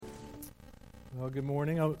Well, good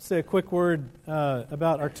morning. I'll say a quick word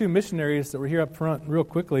about our two missionaries that were here up front real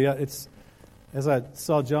quickly. It's as I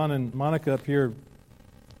saw John and Monica up here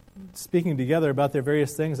speaking together about their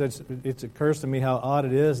various things, it occurs to me how odd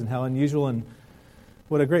it is and how unusual and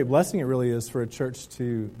what a great blessing it really is for a church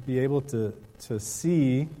to be able to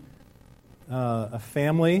see a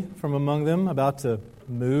family from among them about to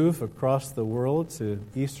move across the world to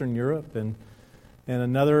Eastern Europe and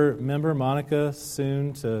another member, Monica,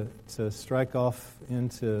 soon to strike off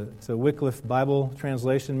into Wycliffe Bible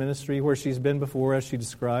Translation Ministry, where she's been before, as she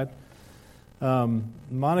described.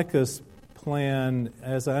 Monica's plan,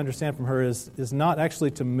 as I understand from her, is not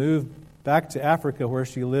actually to move back to Africa where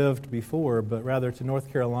she lived before, but rather to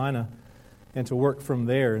North Carolina and to work from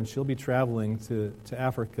there. And she'll be traveling to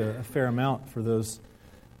Africa a fair amount for those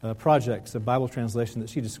projects of Bible translation that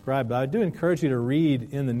she described. But I do encourage you to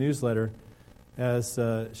read in the newsletter as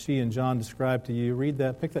she and John described to you. Read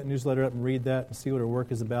that, pick that newsletter up and read that and see what her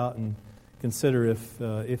work is about, and consider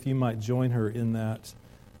if you might join her in that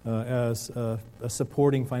as a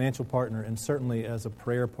supporting financial partner and certainly as a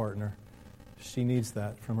prayer partner. She needs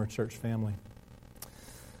that from her church family.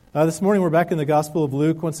 This morning we're back in the Gospel of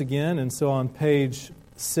Luke once again, and so on page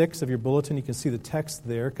 6 of your bulletin you can see the text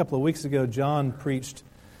there. A couple of weeks ago John preached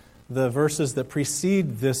the verses that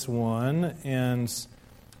precede this one, and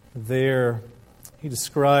there he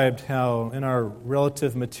described how in our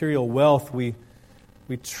relative material wealth we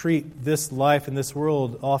treat this life in this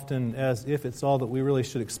world often as if it's all that we really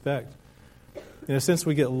should expect. In a sense,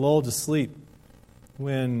 we get lulled to sleep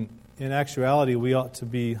when in actuality we ought to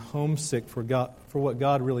be homesick for what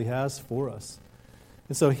God really has for us.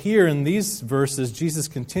 And so here in these verses, Jesus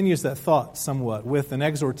continues that thought somewhat with an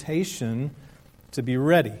exhortation to be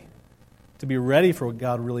ready for what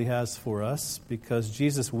God really has for us, because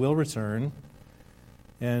Jesus will return.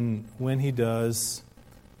 And when He does,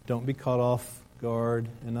 don't be caught off guard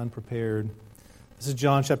and unprepared. This is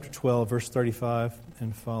John chapter 12, verse 35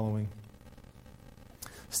 and following.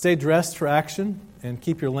 Stay dressed for action and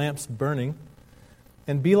keep your lamps burning,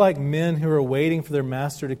 and be like men who are waiting for their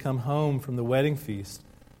master to come home from the wedding feast,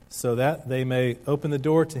 so that they may open the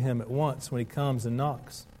door to him at once when he comes and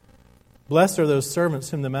knocks. Blessed are those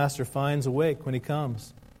servants whom the master finds awake when he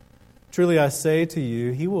comes. Truly I say to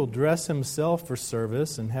you, he will dress himself for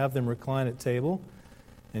service and have them recline at table,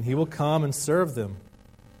 and he will come and serve them.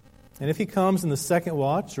 And if he comes in the second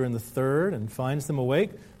watch or in the third and finds them awake,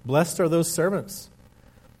 blessed are those servants.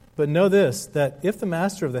 But know this, that if the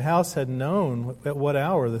master of the house had known at what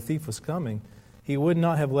hour the thief was coming, he would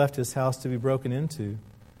not have left his house to be broken into.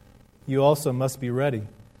 You also must be ready,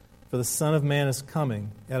 for the Son of Man is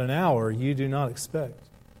coming at an hour you do not expect.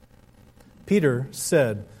 Peter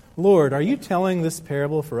said, Lord, are you telling this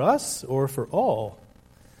parable for us or for all?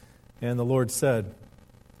 And the Lord said,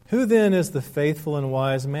 Who then is the faithful and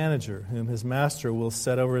wise manager whom his master will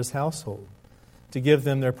set over his household to give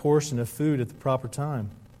them their portion of food at the proper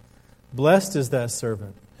time? Blessed is that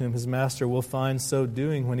servant whom his master will find so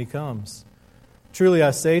doing when he comes. Truly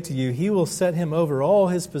I say to you, he will set him over all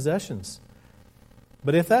his possessions.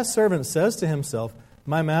 But if that servant says to himself,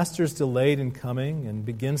 My master is delayed in coming, and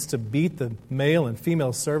begins to beat the male and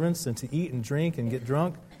female servants and to eat and drink and get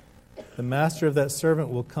drunk, the master of that servant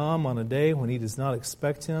will come on a day when he does not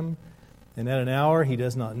expect him, and at an hour he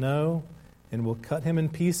does not know, and will cut him in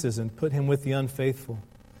pieces and put him with the unfaithful.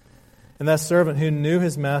 And that servant who knew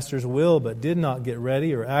his master's will but did not get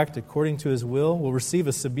ready or act according to his will receive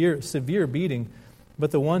a severe beating. But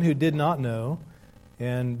the one who did not know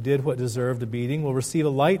and did what deserved a beating will receive a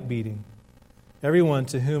light beating. Everyone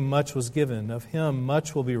to whom much was given, of him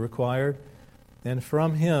much will be required, and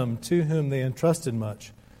from him to whom they entrusted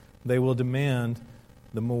much, they will demand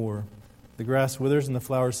the more. The grass withers and the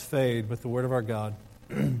flowers fade, but the word of our God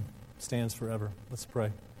stands forever. Let's pray.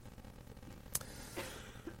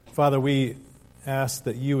 Father, we ask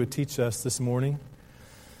that you would teach us this morning,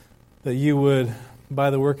 that you would, by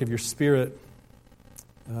the work of your Spirit,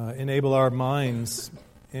 enable our minds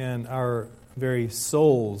and our very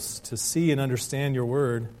souls to see and understand your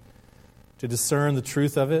word, to discern the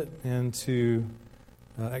truth of it, and to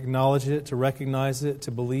acknowledge it, to recognize it,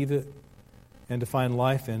 to believe it, and to find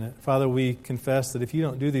life in it. Father, we confess that if you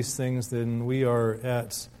don't do these things, then we are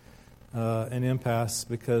at an impasse,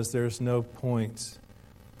 because there's no point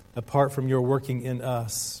apart from your working in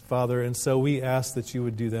us, Father. And so we ask that you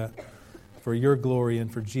would do that for your glory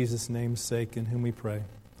and for Jesus' name's sake, in whom we pray.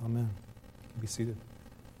 Amen. You can be seated.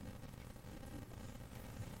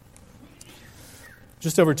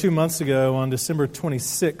 Just over 2 months ago, on December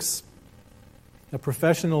 26, a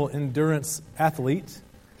professional endurance athlete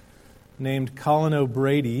named Colin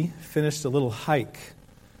O'Brady finished a little hike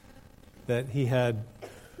that he had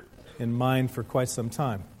in mind for quite some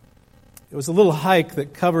time. It was a little hike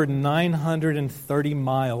that covered 930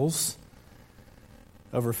 miles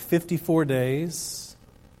over 54 days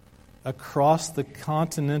across the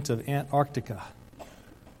continent of Antarctica.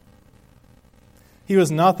 He was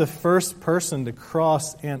not the first person to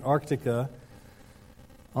cross Antarctica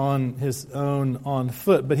on his own on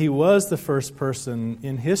foot, but he was the first person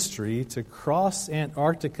in history to cross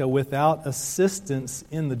Antarctica without assistance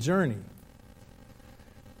in the journey.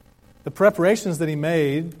 The preparations that he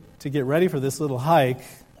made to get ready for this little hike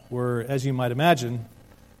were, as you might imagine,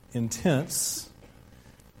 intense.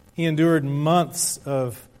 He endured months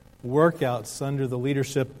of workouts under the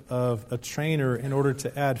leadership of a trainer in order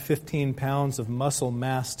to add 15 pounds of muscle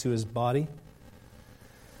mass to his body.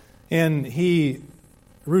 And he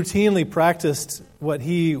routinely practiced what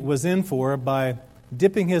he was in for by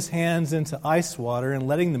dipping his hands into ice water and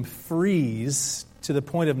letting them freeze to the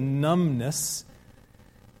point of numbness,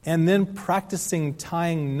 and then practicing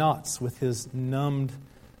tying knots with his numbed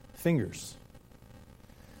fingers.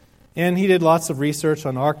 And he did lots of research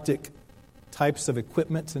on Arctic types of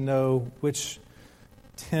equipment to know which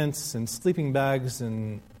tents and sleeping bags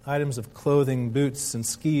and items of clothing, boots and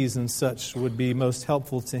skis and such would be most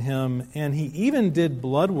helpful to him. And he even did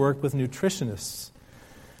blood work with nutritionists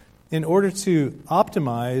in order to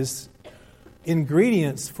optimize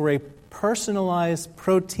ingredients for a personalized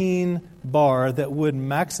protein bar that would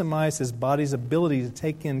maximize his body's ability to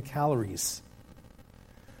take in calories.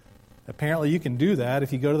 Apparently you can do that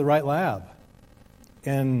if you go to the right lab.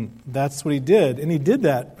 And that's what he did. And he did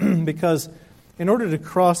that because in order to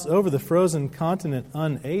cross over the frozen continent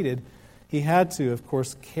unaided, he had to, of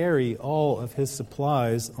course, carry all of his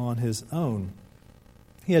supplies on his own.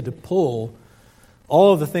 He had to pull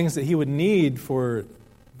all of the things that he would need for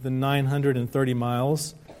the 930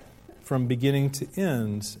 miles from beginning to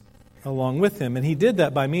end along with him. And he did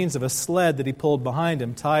that by means of a sled that he pulled behind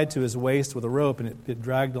him, tied to his waist with a rope, and it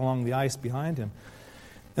dragged along the ice behind him.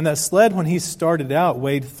 And that sled, when he started out,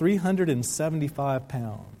 weighed 375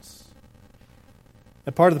 pounds.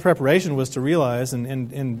 A part of the preparation was to realize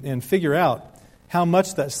and figure out how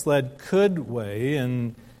much that sled could weigh.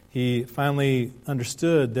 And he finally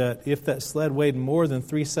understood that if that sled weighed more than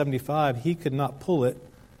 375, he could not pull it.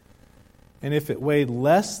 And if it weighed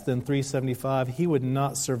less than 375, he would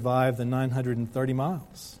not survive the 930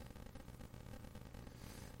 miles.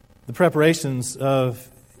 The preparations of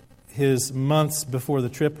his months before the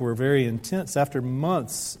trip were very intense. After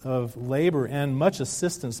months of labor and much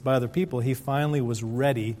assistance by other people, he finally was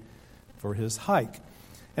ready for his hike.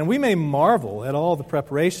 And we may marvel at all the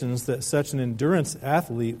preparations that such an endurance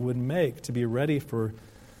athlete would make to be ready for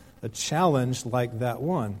a challenge like that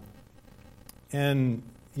one. And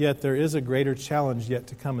yet there is a greater challenge yet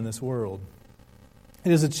to come in this world.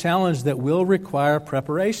 It is a challenge that will require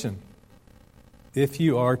preparation if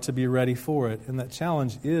you are to be ready for it. And that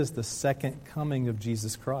challenge is the second coming of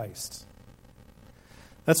Jesus Christ.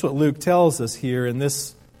 That's what Luke tells us here in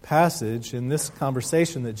this passage, in this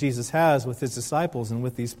conversation that Jesus has with his disciples and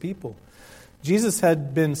with these people. Jesus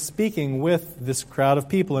had been speaking with this crowd of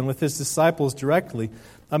people and with his disciples directly.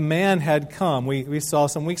 A man had come. We saw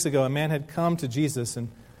some weeks ago, a man had come to Jesus and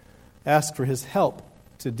asked for his help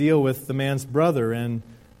to deal with the man's brother and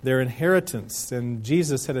their inheritance. And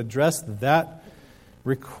Jesus had addressed that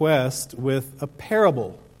request with a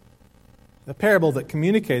parable that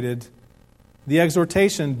communicated the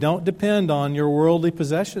exhortation, don't depend on your worldly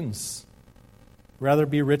possessions. Rather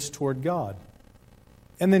be rich toward God.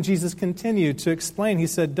 And then Jesus continued to explain. He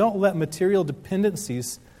said, don't let material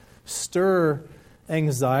dependencies stir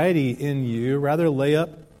anxiety in you. Rather lay up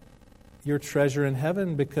your treasure in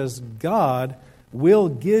heaven, because God will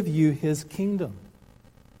give you his kingdom.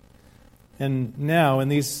 And now, in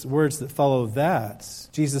these words that follow that,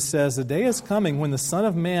 Jesus says, the day is coming when the Son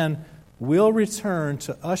of Man will return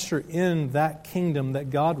to usher in that kingdom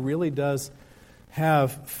that God really does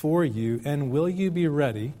have for you. And will you be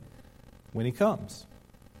ready when he comes?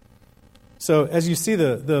 So as you see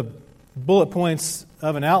the bullet points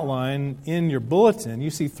of an outline in your bulletin, you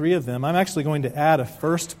see 3 of them. I'm actually going to add a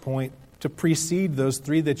first point to precede those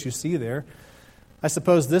 3 that you see there. I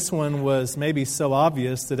suppose this one was maybe so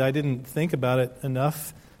obvious that I didn't think about it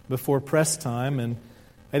enough before press time, and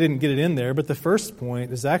I didn't get it in there. But the first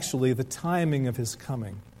point is actually the timing of his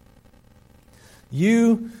coming.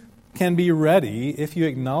 You can be ready if you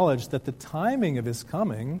acknowledge that the timing of his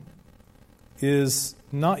coming is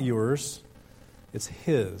not yours, it's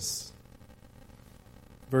his.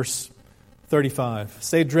 Verse 35,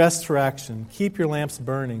 stay dressed for action. Keep your lamps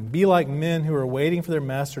burning. Be like men who are waiting for their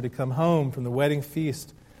master to come home from the wedding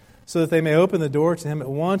feast, so that they may open the door to him at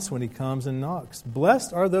once when he comes and knocks.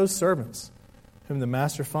 Blessed are those servants whom the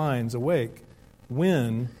master finds awake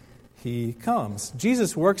when he comes.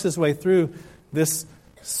 Jesus works his way through this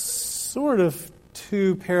sort of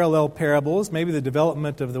two parallel parables, maybe the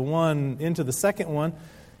development of the one into the second one.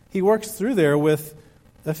 He works through there with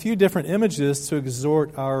a few different images to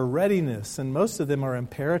exhort our readiness, and most of them are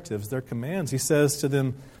imperatives, they're commands. He says to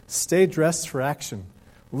them, stay dressed for action.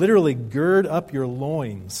 Literally, gird up your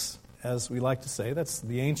loins, as we like to say. That's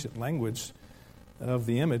the ancient language of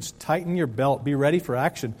the image. Tighten your belt, be ready for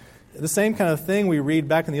action. The same kind of thing we read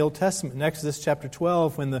back in the Old Testament in Exodus chapter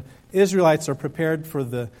 12 when the Israelites are prepared for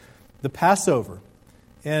the Passover.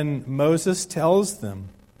 And Moses tells them,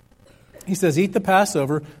 he says, eat the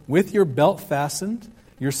Passover with your belt fastened,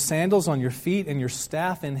 your sandals on your feet, and your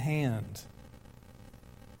staff in hand.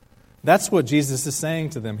 That's what Jesus is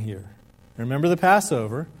saying to them here. Remember the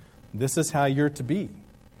Passover. This is how you're to be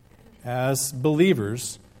as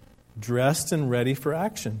believers, dressed and ready for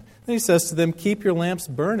action. Then he says to them, keep your lamps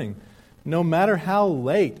burning. No matter how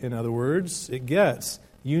late, in other words, it gets,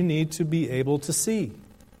 you need to be able to see.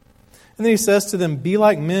 And then he says to them, be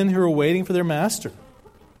like men who are waiting for their master.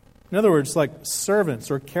 In other words, like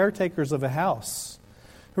servants or caretakers of a house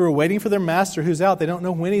who are waiting for their master who's out. They don't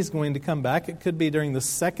know when he's going to come back. It could be during the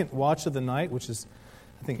second watch of the night, which is,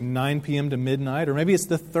 I think, 9 p.m. to midnight. Or maybe it's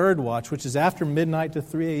the third watch, which is after midnight to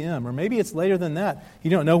 3 a.m. Or maybe it's later than that.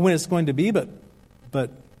 You don't know when it's going to be, but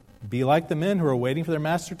be like the men who are waiting for their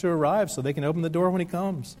master to arrive so they can open the door when he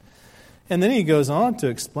comes. And then he goes on to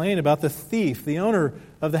explain about the thief, the owner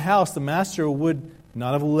of the house. The master would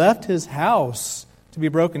not have left his house to be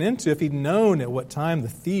broken into if he'd known at what time the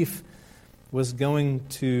thief was going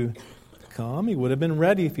to come. He would have been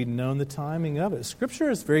ready if he'd known the timing of it. Scripture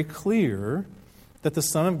is very clear that the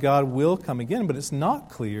Son of God will come again, but it's not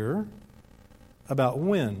clear about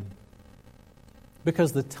when.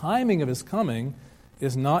 Because the timing of his coming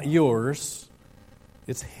is not yours,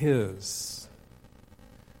 it's his.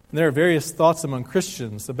 And there are various thoughts among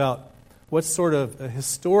Christians about what sort of a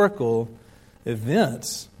historical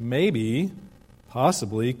event maybe,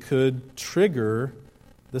 possibly, could trigger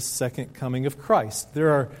the second coming of Christ. There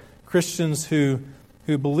are Christians who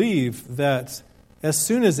believe that as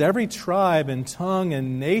soon as every tribe and tongue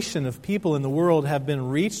and nation of people in the world have been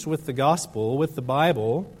reached with the gospel, with the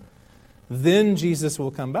Bible, then Jesus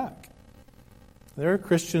will come back. There are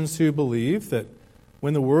Christians who believe that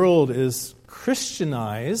when the world is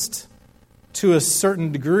Christianized to a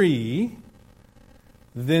certain degree,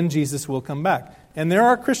 then Jesus will come back. And there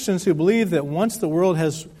are Christians who believe that once the world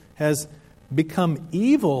has become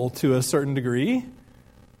evil to a certain degree,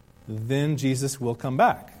 then Jesus will come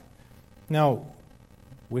back. Now,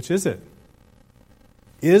 which is it?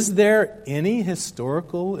 Is there any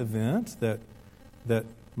historical event that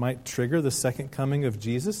might trigger the second coming of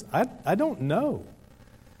Jesus? I don't know.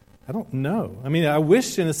 I don't know. I mean, I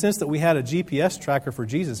wish in a sense that we had a GPS tracker for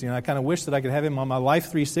Jesus. I kind of wish that I could have him on my Life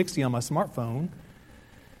 360 on my smartphone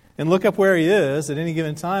and look up where he is at any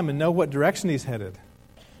given time and know what direction he's headed.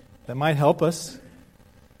 That might help us.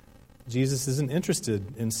 Jesus isn't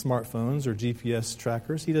interested in smartphones or GPS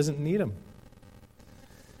trackers. He doesn't need them.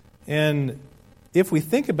 And if we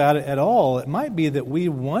think about it at all, it might be that we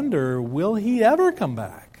wonder, will he ever come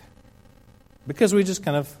back? Because we just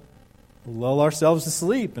kind of lull ourselves to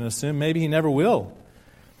sleep and assume maybe he never will.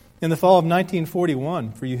 In the fall of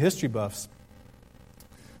 1941, for you history buffs,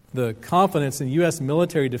 the confidence in U.S.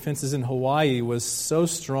 military defenses in Hawaii was so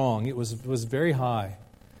strong, it was very high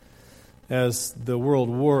as the World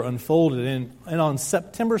War unfolded. And on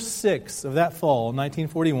September 6th of that fall,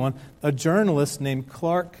 1941, a journalist named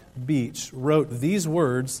Clark Beach wrote these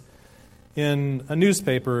words in a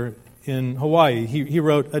newspaper in Hawaii. He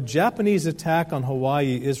wrote, "A Japanese attack on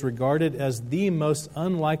Hawaii is regarded as the most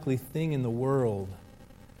unlikely thing in the world."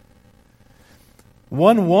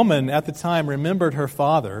 One woman at the time remembered her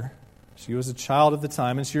father. She was a child at the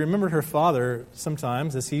time, and she remembered her father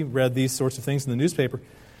sometimes as he read these sorts of things in the newspaper.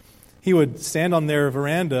 He would stand on their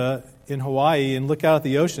veranda in Hawaii and look out at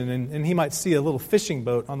the ocean, and he might see a little fishing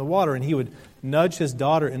boat on the water, and he would nudge his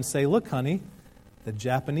daughter and say, "Look, honey, the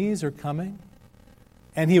Japanese are coming."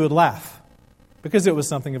 And he would laugh because it was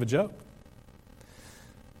something of a joke.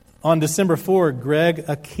 On December 4, Greg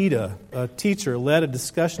Akita, a teacher, led a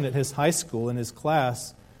discussion at his high school in his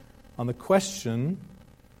class on the question,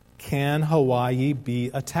 can Hawaii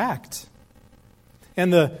be attacked?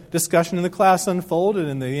 And the discussion in the class unfolded,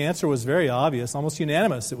 and the answer was very obvious, almost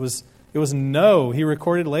unanimous. It was no. He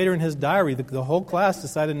recorded later in his diary, the whole class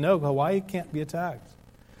decided no, Hawaii can't be attacked.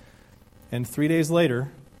 And 3 days later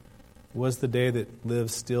was the day that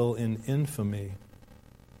lives still in infamy.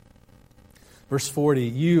 Verse 40,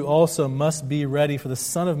 you also must be ready, for the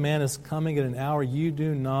Son of Man is coming at an hour you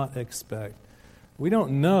do not expect. We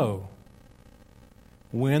don't know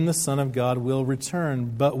when the Son of God will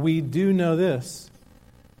return, but we do know this.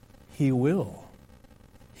 He will.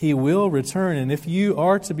 He will return, and if you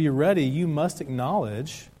are to be ready, you must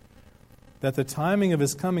acknowledge that the timing of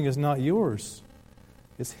His coming is not yours.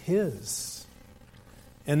 It's His.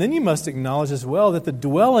 And then you must acknowledge as well that the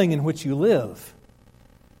dwelling in which you live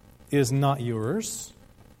is not yours.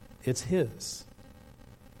 It's His.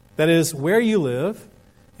 That is, where you live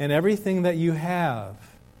and everything that you have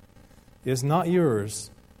is not yours.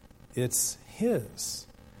 It's His.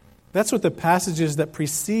 That's what the passages that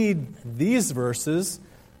precede these verses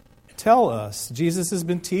tell us. Jesus has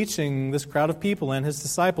been teaching this crowd of people and His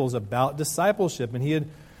disciples about discipleship, and He had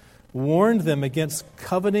warned them against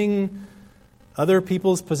coveting other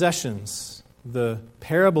people's possessions. The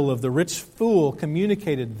parable of the rich fool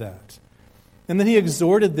communicated that. And then He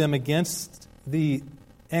exhorted them against the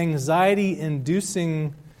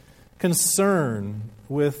anxiety-inducing concern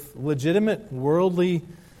with legitimate worldly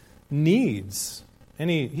needs.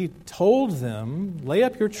 And he told them, lay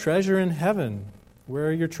up your treasure in heaven.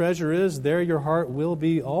 Where your treasure is, there your heart will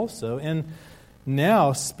be also. And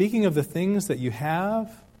now, speaking of the things that you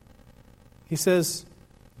have, He says,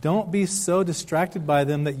 don't be so distracted by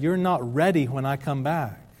them that you're not ready when I come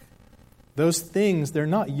back. Those things, they're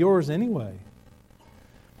not yours anyway.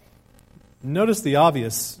 Notice the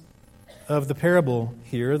obvious of the parable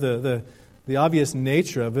here, the obvious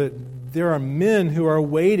nature of it. There are men who are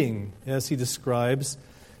waiting, as He describes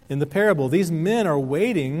in the parable. These men are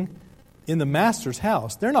waiting in the Master's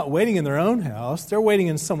house. They're not waiting in their own house. They're waiting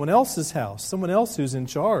in someone else's house, someone else who's in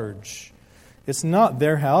charge. It's not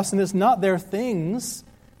their house, and it's not their things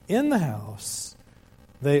in the house.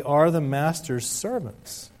 They are the Master's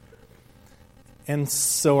servants. And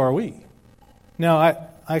so are we. Now,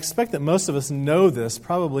 I expect that most of us know this,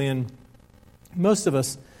 probably, and most of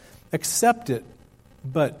us accept it.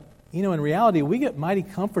 But, in reality, we get mighty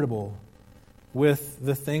comfortable with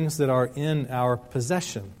the things that are in our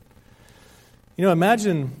possession.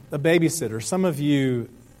 Imagine a babysitter. Some of you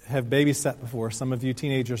have babysat before. Some of you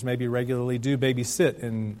teenagers maybe regularly do babysit,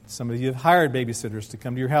 and some of you have hired babysitters to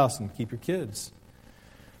come to your house and keep your kids.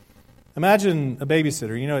 Imagine a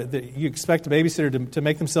babysitter. You expect a babysitter to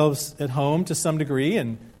make themselves at home to some degree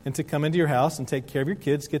and to come into your house and take care of your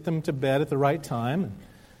kids, get them to bed at the right time,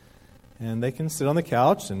 and they can sit on the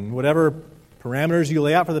couch and whatever parameters you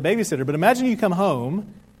lay out for the babysitter. But imagine you come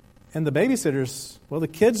home and the babysitter's, the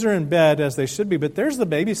kids are in bed as they should be, but there's the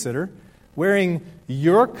babysitter wearing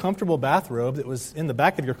your comfortable bathrobe that was in the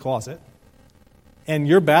back of your closet and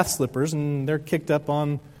your bath slippers, and they're kicked up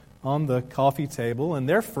on the coffee table, and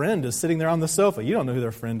their friend is sitting there on the sofa. You don't know who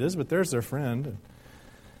their friend is, but there's their friend.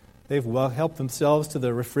 They've helped themselves to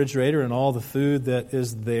the refrigerator and all the food that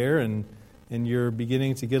is there, and you're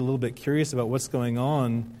beginning to get a little bit curious about what's going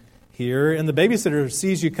on here. And the babysitter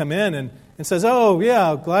sees you come in and says, oh,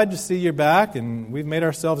 yeah, glad to see you're back, and we've made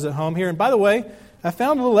ourselves at home here. And by the way, I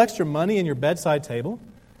found a little extra money in your bedside table,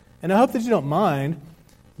 and I hope that you don't mind.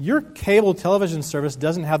 Your cable television service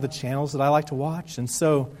doesn't have the channels that I like to watch, and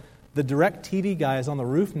so the DirecTV guy is on the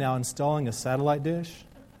roof now installing a satellite dish.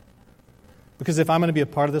 Because if I'm going to be a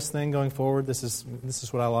part of this thing going forward, this is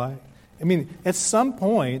what I like. I mean, at some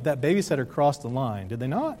point, that babysitter crossed the line, did they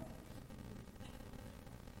not?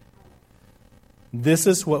 This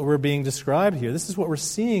is what we're being described here. This is what we're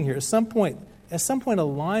seeing here. At some point, a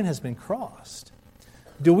line has been crossed.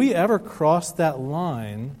 Do we ever cross that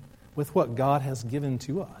line with what God has given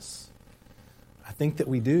to us? I think that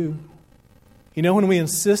we do. When we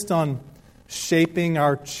insist on shaping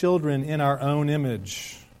our children in our own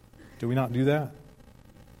image, do we not do that?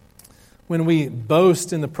 When we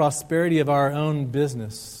boast in the prosperity of our own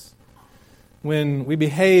business, when we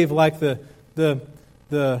behave like the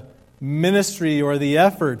ministry or the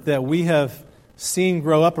effort that we have seen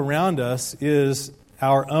grow up around us is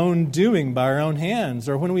our own doing by our own hands,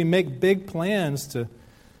 or when we make big plans to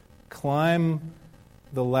climb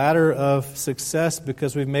the ladder of success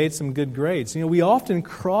because we've made some good grades. We often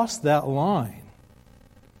cross that line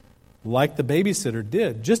like the babysitter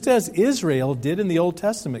did, just as Israel did in the Old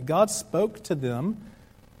Testament. God spoke to them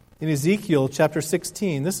in Ezekiel chapter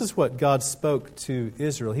 16. This is what God spoke to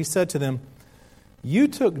Israel. He said to them, you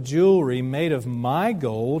took jewelry made of my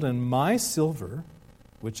gold and my silver,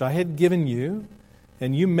 which I had given you,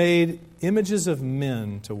 and you made images of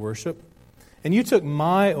men to worship. And you took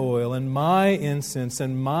my oil and my incense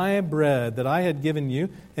and my bread that I had given you,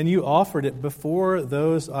 and you offered it before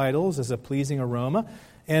those idols as a pleasing aroma.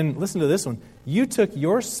 And listen to this one. You took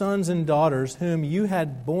your sons and daughters whom you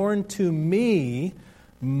had borne to me,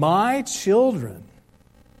 my children,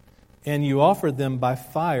 and you offered them by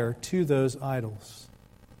fire to those idols.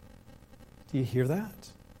 Do you hear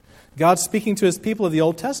that? God speaking to His people of the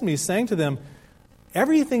Old Testament, He's saying to them,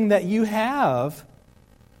 everything that you have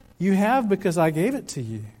because I gave it to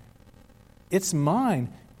you. It's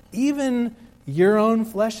mine. Even your own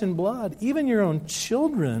flesh and blood, even your own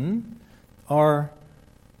children are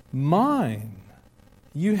mine.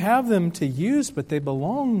 You have them to use, but they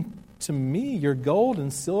belong to me. Your gold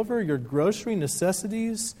and silver, your grocery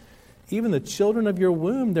necessities, even the children of your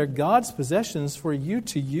womb, they're God's possessions for you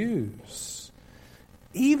to use.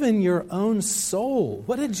 Even your own soul.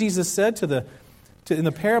 What had Jesus said in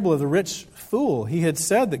the parable of the rich fool? He had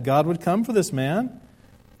said that God would come for this man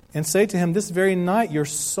and say to him, this very night your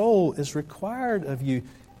soul is required of you.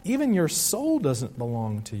 Even your soul doesn't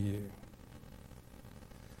belong to you.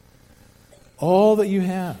 All that you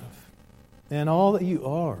have and all that you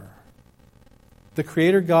are, the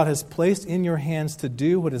Creator God has placed in your hands to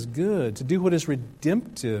do what is good, to do what is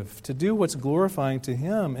redemptive, to do what's glorifying to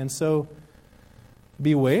Him. And so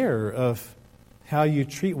beware of how you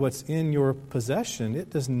treat what's in your possession.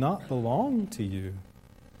 It does not belong to you.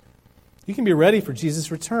 You can be ready for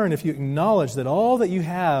Jesus' return if you acknowledge that all that you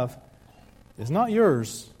have is not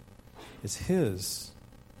yours, it's His.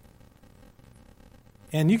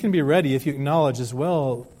 And you can be ready if you acknowledge as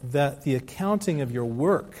well that the accounting of your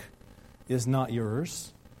work is not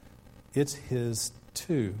yours, it's His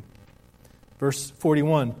too. Verse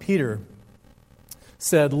 41, Peter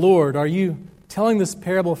said, Lord, are you telling this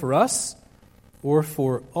parable for us or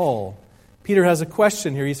for all? Peter has a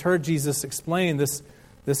question here. He's heard Jesus explain this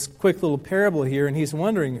quick little parable here, and he's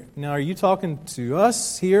wondering, now are you talking to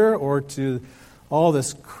us here or to all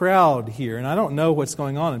this crowd here? And I don't know what's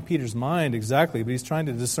going on in Peter's mind exactly, but he's trying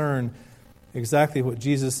to discern exactly what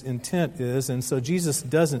Jesus' intent is. And so Jesus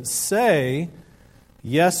doesn't say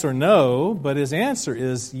yes or no, but his answer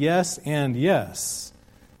is yes and yes.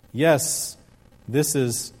 Yes, this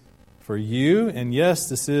is for you, and yes,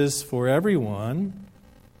 this is for everyone.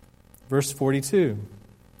 Verse 42.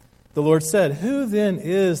 The Lord said, who then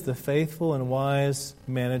is the faithful and wise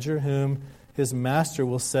manager whom his master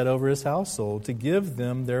will set over his household to give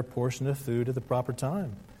them their portion of food at the proper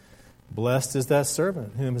time? Blessed is that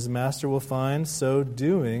servant whom his master will find so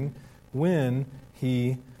doing when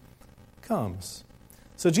he comes.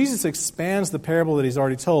 So Jesus expands the parable that he's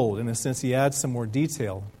already told. In a sense, he adds some more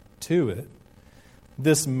detail to it.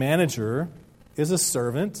 This manager is a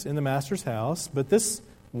servant in the master's house, but this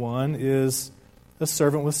one is a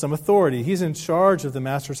servant with some authority. He's in charge of the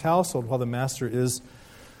master's household while the master is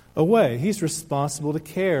away. He's responsible to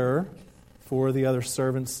care for the other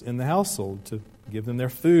servants in the household, to give them their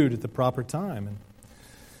food at the proper time. And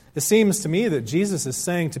it seems to me that Jesus is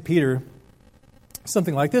saying to Peter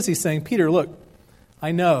something like this. He's saying, Peter, look,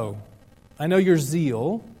 I know your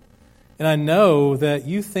zeal, and I know that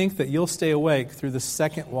you think that you'll stay awake through the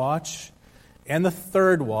second watch and the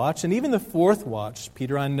third watch and even the fourth watch.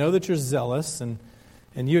 Peter, I know that you're zealous and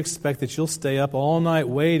you expect that you'll stay up all night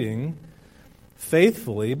waiting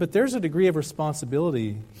faithfully, but there's a degree of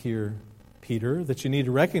responsibility here, Peter, that you need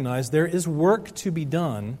to recognize. There is work to be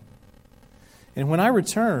done, and when I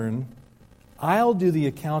return, I'll do the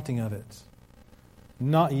accounting of it,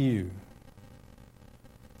 not you.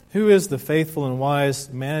 Who is the faithful and wise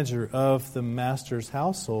manager of the master's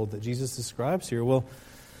household that Jesus describes here? Well,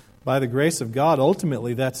 by the grace of God,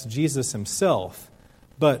 ultimately that's Jesus himself.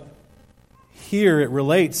 But here it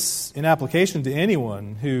relates in application to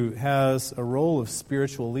anyone who has a role of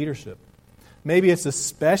spiritual leadership. Maybe it's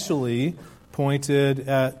especially pointed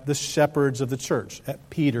at the shepherds of the church, at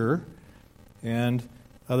Peter and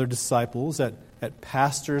other disciples, at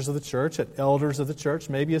pastors of the church, at elders of the church.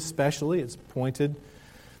 Maybe especially it's pointed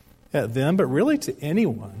at them, but really to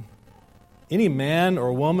anyone, any man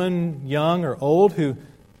or woman, young or old, who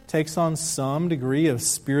takes on some degree of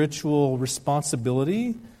spiritual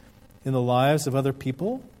responsibility in the lives of other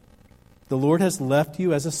people. The Lord has left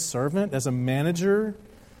you as a servant, as a manager,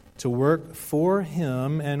 to work for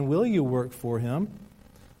Him. And will you work for Him,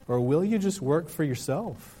 or will you just work for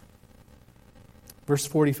yourself? Verse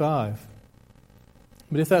 45.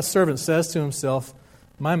 But if that servant says to himself,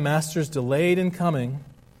 my master's delayed in coming,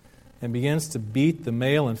 and begins to beat the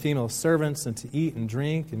male and female servants and to eat and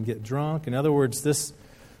drink and get drunk. In other words, this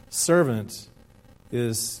servant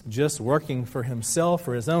is just working for himself,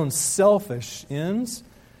 for his own selfish ends.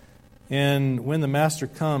 And when the master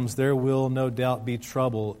comes, there will no doubt be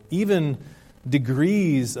trouble, even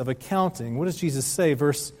degrees of accounting. What does Jesus say?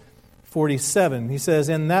 Verse 47. He says,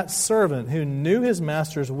 "And that servant who knew his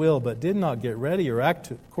master's will but did not get ready or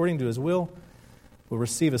act according to his will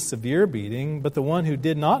receive a severe beating, but the one who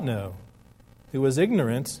did not know, who was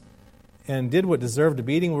ignorant and did what deserved a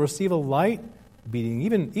beating, will receive a light beating,"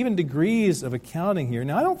 even degrees of accounting here.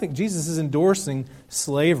 Now, I don't think Jesus is endorsing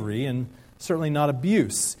slavery and certainly not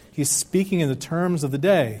abuse. He's speaking in the terms of the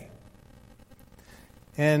day.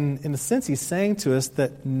 And in a sense, he's saying to us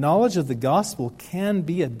that knowledge of the gospel can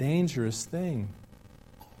be a dangerous thing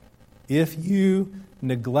if you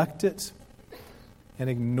neglect it and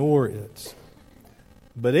ignore it.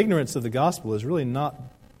 But ignorance of the gospel is really not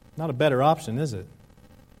a better option, is it?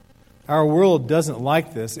 Our world doesn't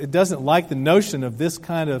like this. It doesn't like the notion of this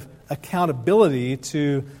kind of accountability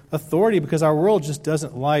to authority because our world just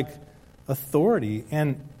doesn't like authority.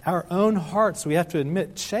 And our own hearts, we have to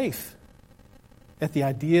admit, chafe at the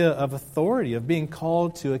idea of authority, of being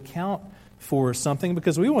called to account for something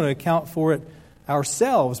because we want to account for it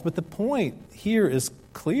ourselves. But the point here is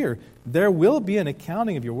clear. There will be an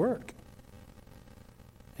accounting of your work.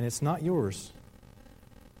 And it's not yours.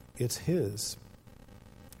 It's His.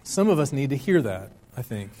 Some of us need to hear that, I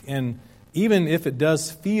think. And even if it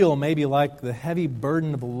does feel maybe like the heavy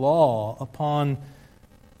burden of law upon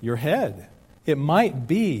your head, it might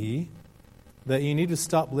be that you need to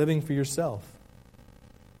stop living for yourself,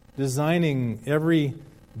 designing every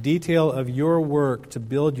detail of your work to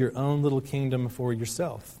build your own little kingdom for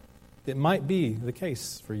yourself. It might be the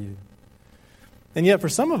case for you. And yet for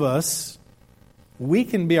some of us, we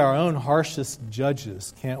can be our own harshest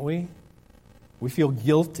judges, can't we? We feel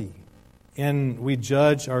guilty and we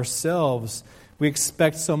judge ourselves. We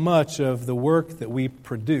expect so much of the work that we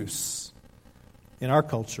produce. In our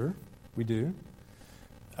culture, we do.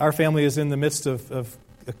 Our family is in the midst of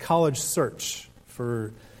a college search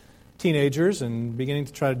for teenagers and beginning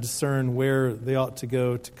to try to discern where they ought to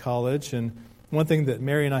go to college. And one thing that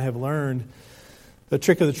Mary and I have learned, the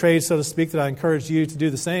trick of the trade, so to speak, that I encourage you to do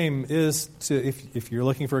the same is to, if you're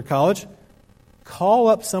looking for a college, call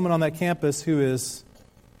up someone on that campus who is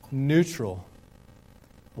neutral,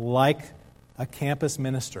 like a campus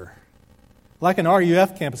minister. Like an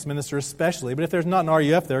RUF campus minister especially, but if there's not an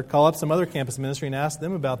RUF there, call up some other campus ministry and ask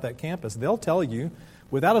them about that campus. They'll tell you,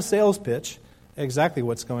 without a sales pitch, exactly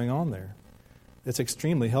what's going on there. It's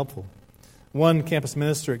extremely helpful. One campus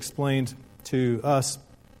minister explained to us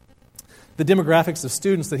the demographics of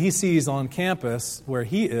students that he sees on campus where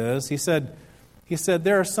he is. He said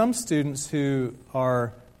there are some students who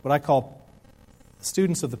are what I call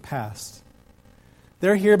students of the past.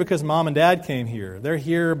 They're here because mom and dad came here. They're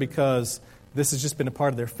here because this has just been a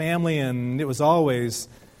part of their family, and it was always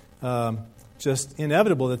just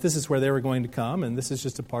inevitable that this is where they were going to come, and this is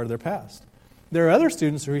just a part of their past. There are other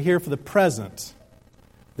students who are here for the present.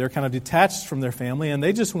 They're kind of detached from their family, and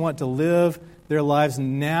they just want to live their lives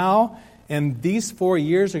now, and these 4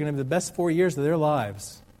 years are going to be the best 4 years of their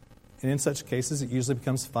lives. And in such cases, it usually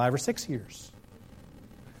becomes 5 or 6 years.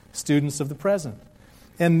 Students of the present.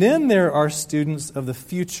 And then there are students of the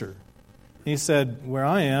future. He said, where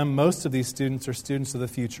I am, most of these students are students of the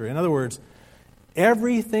future. In other words,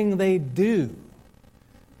 everything they do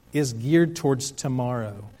is geared towards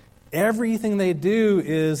tomorrow. Everything they do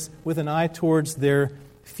is with an eye towards their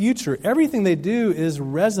future. Everything they do is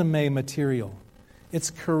resume material. It's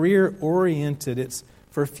career-oriented. It's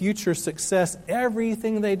for future success.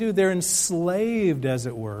 Everything they do, they're enslaved, as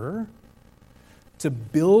it were, to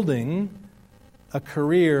building a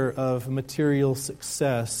career of material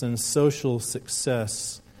success and social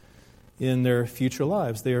success in their future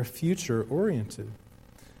lives. They are future-oriented.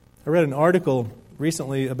 I read an article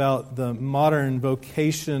recently about the modern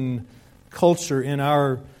vocation culture in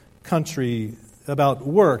our country, about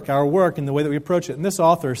work, our work and the way that we approach it. And this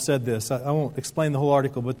author said this. I won't explain the whole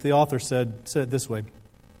article, but the author said it this way.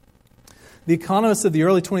 The economists of the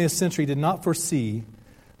early 20th century did not foresee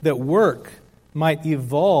that work might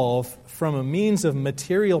evolve from a means of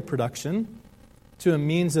material production to a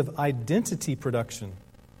means of identity production.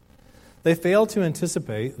 They failed to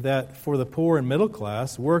anticipate that for the poor and middle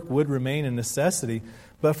class, work would remain a necessity,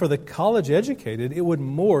 but for the college-educated, it would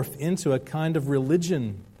morph into a kind of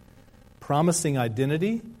religion, promising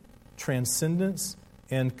identity, transcendence,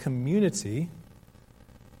 and community.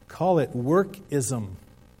 Call it workism,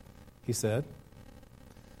 he said.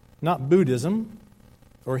 Not Buddhism,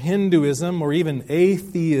 or Hinduism, or even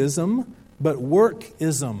atheism, but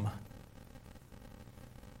workism.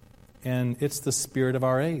 And it's the spirit of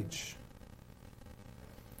our age.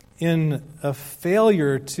 In a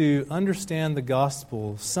failure to understand the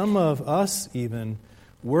gospel, some of us even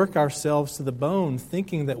work ourselves to the bone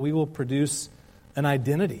thinking that we will produce an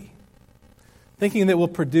identity, thinking that will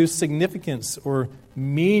produce significance or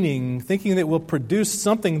meaning, thinking that will produce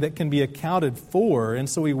something that can be accounted for. And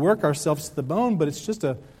so we work ourselves to the bone, but it's just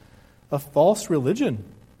a false religion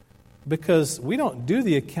because we don't do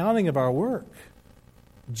the accounting of our work.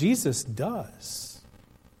 Jesus does.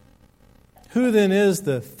 Who then is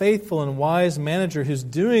the faithful and wise manager who's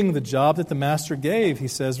doing the job that the master gave? He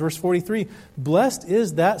says, verse 43, blessed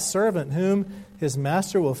is that servant whom his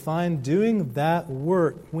master will find doing that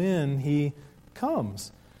work when he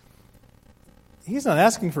comes. He's not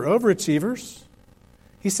asking for overachievers.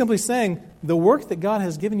 He's simply saying, the work that God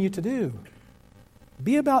has given you to do,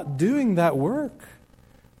 be about doing that work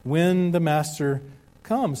when the master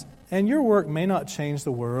comes. And your work may not change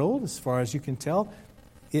the world, as far as you can tell.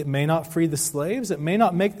 It may not free the slaves. It may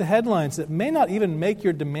not make the headlines. It may not even make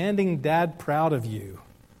your demanding dad proud of you.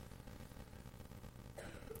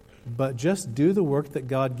 But just do the work that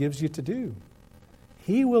God gives you to do.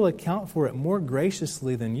 He will account for it more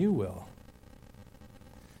graciously than you will.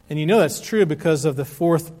 And you know that's true because of the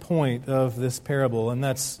fourth point of this parable, and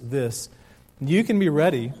that's this. You can be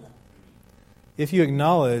ready if you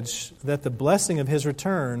acknowledge that the blessing of His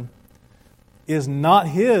return is not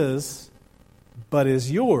His, but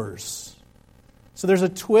is yours. So there's a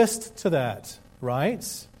twist to that,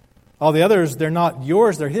 right? All the others, they're not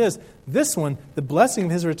yours, they're His. This one, the blessing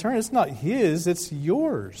of His return, it's not His, it's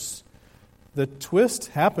yours. The twist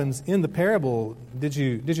happens in the parable. Did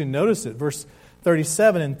you notice it? Verse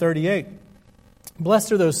 37 and 38.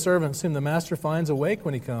 Blessed are those servants whom the master finds awake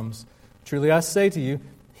when he comes. Truly I say to you,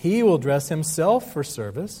 he will dress himself for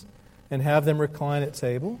service and have them recline at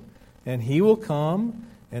table, and he will come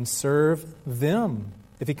and serve them.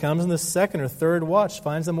 If he comes in the second or third watch,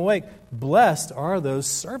 finds them awake, blessed are those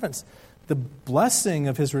servants. The blessing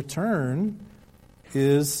of his return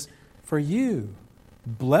is for you.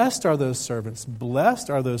 Blessed are those servants. Blessed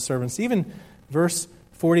are those servants. Even verse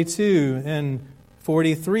 42 and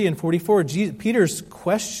 43 and 44, Peter's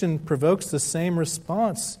question provokes the same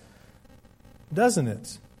response, doesn't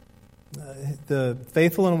it? The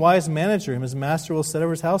faithful and wise manager whom his master will set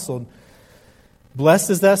over his household. Blessed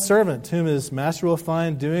is that servant whom his master will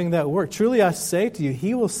find doing that work. Truly I say to you,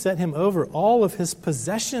 he will set him over all of his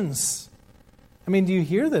possessions. I mean, do you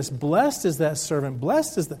hear this? Blessed is that servant.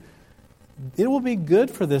 Blessed is the... It will be good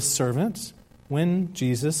for this servant when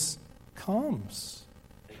Jesus comes.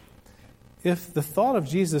 If the thought of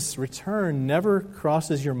Jesus' return never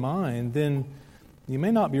crosses your mind, then you may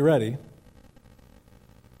not be ready.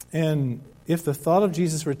 And if the thought of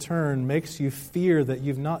Jesus' return makes you fear that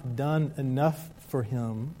you've not done enough for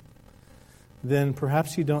Him, then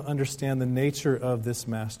perhaps you don't understand the nature of this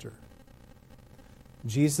master.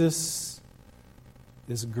 Jesus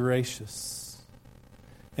is gracious,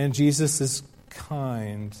 and Jesus is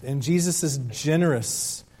kind, and Jesus is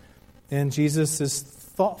generous, and Jesus is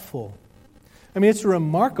thoughtful. I mean, it's a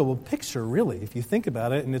remarkable picture, really, if you think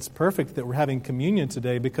about it, and it's perfect that we're having communion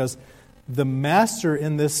today because the master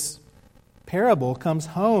in this parable comes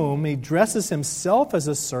home, he dresses himself as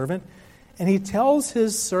a servant, and he tells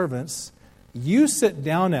his servants, you sit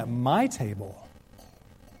down at my table,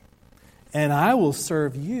 and I will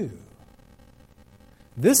serve you.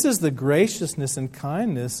 This is the graciousness and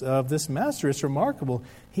kindness of this master. It's remarkable.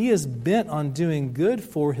 He is bent on doing good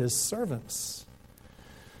for his servants.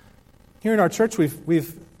 Here in our church,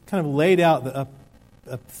 we've kind of laid out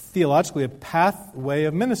theologically a pathway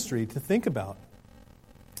of ministry to think about.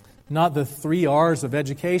 Not the 3 R's of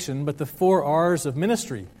education, but the 4 R's of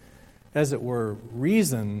ministry, as it were,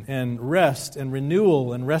 reason and rest and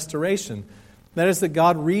renewal and restoration. That is, that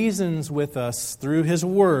God reasons with us through His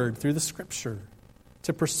Word, through the Scripture,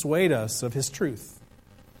 to persuade us of His truth.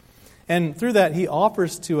 And through that, He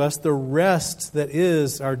offers to us the rest that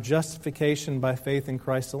is our justification by faith in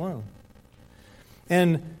Christ alone.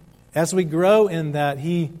 And as we grow in that,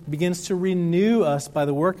 He begins to renew us by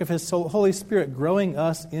the work of His Holy Spirit, growing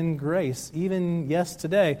us in grace, even, yes,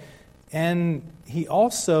 today. And He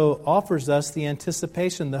also offers us the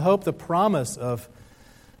anticipation, the hope, the promise of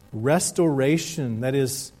restoration, that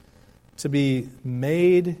is, to be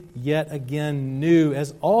made yet again new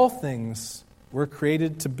as all things were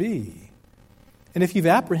created to be. And if you've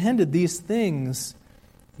apprehended these things,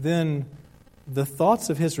 then the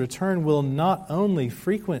thoughts of His return will not only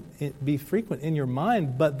be frequent in your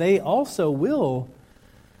mind, but they also will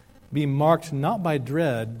be marked not by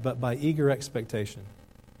dread, but by eager expectation.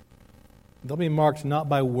 They'll be marked not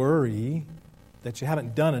by worry that you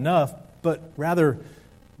haven't done enough, but rather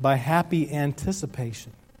by happy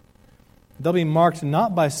anticipation. They'll be marked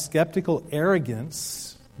not by skeptical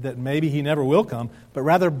arrogance that maybe He never will come, but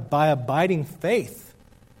rather by abiding faith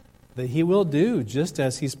that He will do just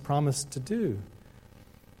as He's promised to do.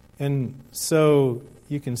 And so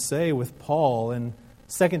you can say with Paul in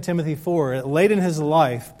 2 Timothy 4, late in his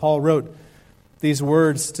life, Paul wrote these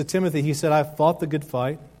words to Timothy. He said, I've fought the good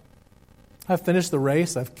fight. I've finished the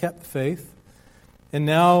race. I've kept the faith. And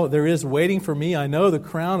now there is waiting for me, I know, the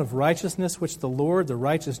crown of righteousness, which the Lord, the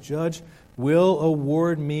righteous judge, will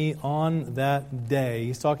award me on that day.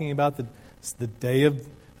 He's talking about the day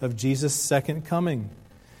of Jesus' second coming.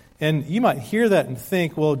 And you might hear that and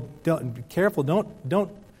think, well, be careful.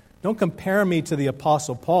 Don't compare me to the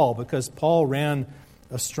Apostle Paul, because Paul ran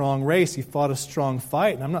a strong race. He fought a strong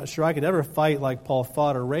fight. And I'm not sure I could ever fight like Paul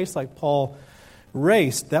fought or race like Paul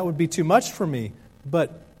raced. That would be too much for me.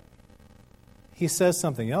 But he says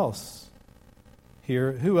something else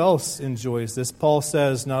here. Who else enjoys this? Paul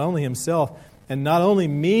says not only himself, and not only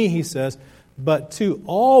me, he says, but to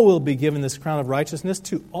all will be given this crown of righteousness,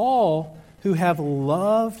 to all who have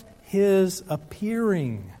loved his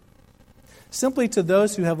appearing. Simply to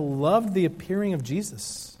those who have loved the appearing of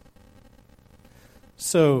Jesus.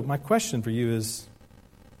 So my question for you is,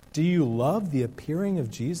 do you love the appearing of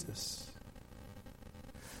Jesus?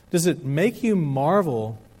 Does it make you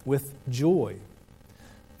marvel with joy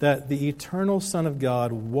that the eternal Son of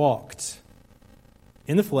God walked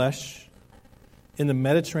in the flesh in the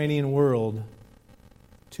Mediterranean world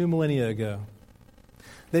 2 millennia ago?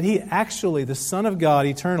 That He actually, the Son of God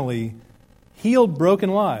eternally, healed broken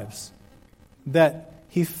lives, that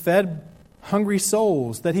He fed hungry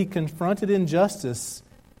souls, that He confronted injustice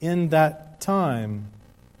in that time?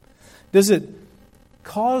 Does it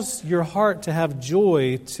cause your heart to have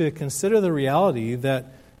joy to consider the reality that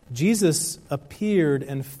Jesus appeared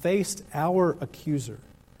and faced our accuser,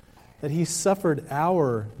 that He suffered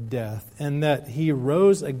our death, and that He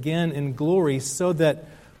rose again in glory so that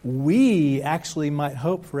we actually might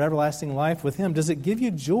hope for everlasting life with Him? Does it give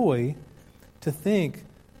you joy to think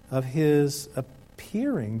of His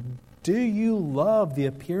appearing? Do you love the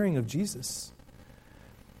appearing of Jesus?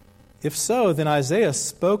 If so, then Isaiah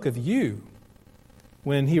spoke of you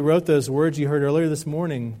when he wrote those words you heard earlier this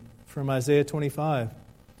morning from Isaiah 25.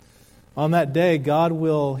 On that day, God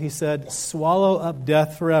will, he said, swallow up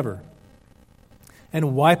death forever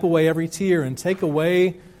and wipe away every tear and take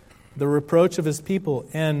away the reproach of His people.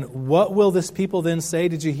 And what will this people then say?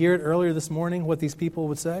 Did you hear it earlier this morning, what these people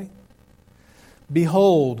would say?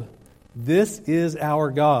 Behold, this is our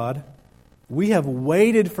God. We have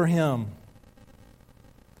waited for Him.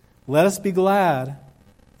 Let us be glad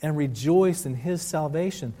and rejoice in His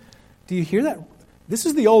salvation. Do you hear that? This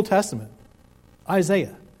is the Old Testament.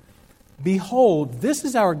 Isaiah. Behold, this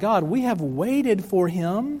is our God. We have waited for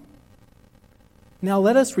Him. Now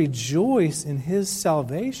let us rejoice in His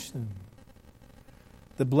salvation.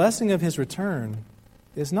 The blessing of His return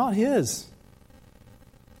is not His.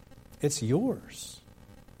 It's yours.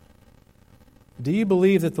 Do you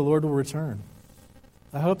believe that the Lord will return?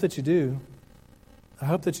 I hope that you do. I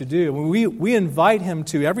hope that you do. We invite Him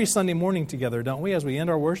to every Sunday morning together, don't we? As we end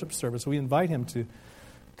our worship service, we invite Him to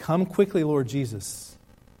come quickly, Lord Jesus.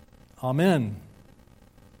 Amen.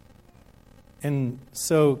 And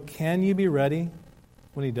so, can you be ready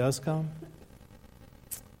when He does come?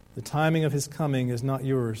 The timing of His coming is not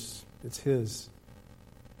yours, it's His.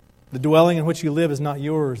 The dwelling in which you live is not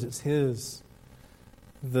yours, it's His.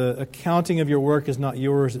 The accounting of your work is not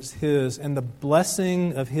yours, it's His. And the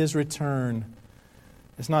blessing of His return,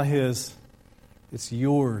 it's not His, it's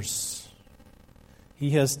yours.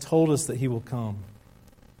 He has told us that He will come,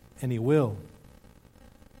 and He will.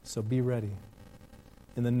 So be ready.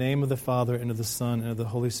 In the name of the Father, and of the Son, and of the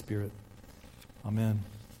Holy Spirit. Amen.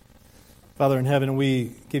 Father in heaven,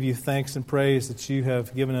 we give You thanks and praise that You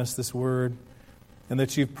have given us this word, and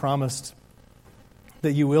that You've promised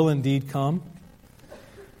that You will indeed come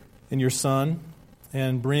in Your Son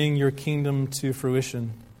and bring Your kingdom to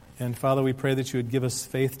fruition. And Father, we pray that You would give us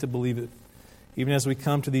faith to believe it, even as we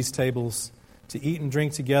come to these tables to eat and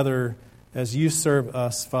drink together as You serve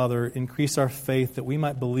us. Father, increase our faith that we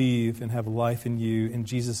might believe and have life in You. In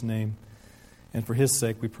Jesus' name and for His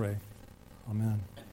sake we pray. Amen.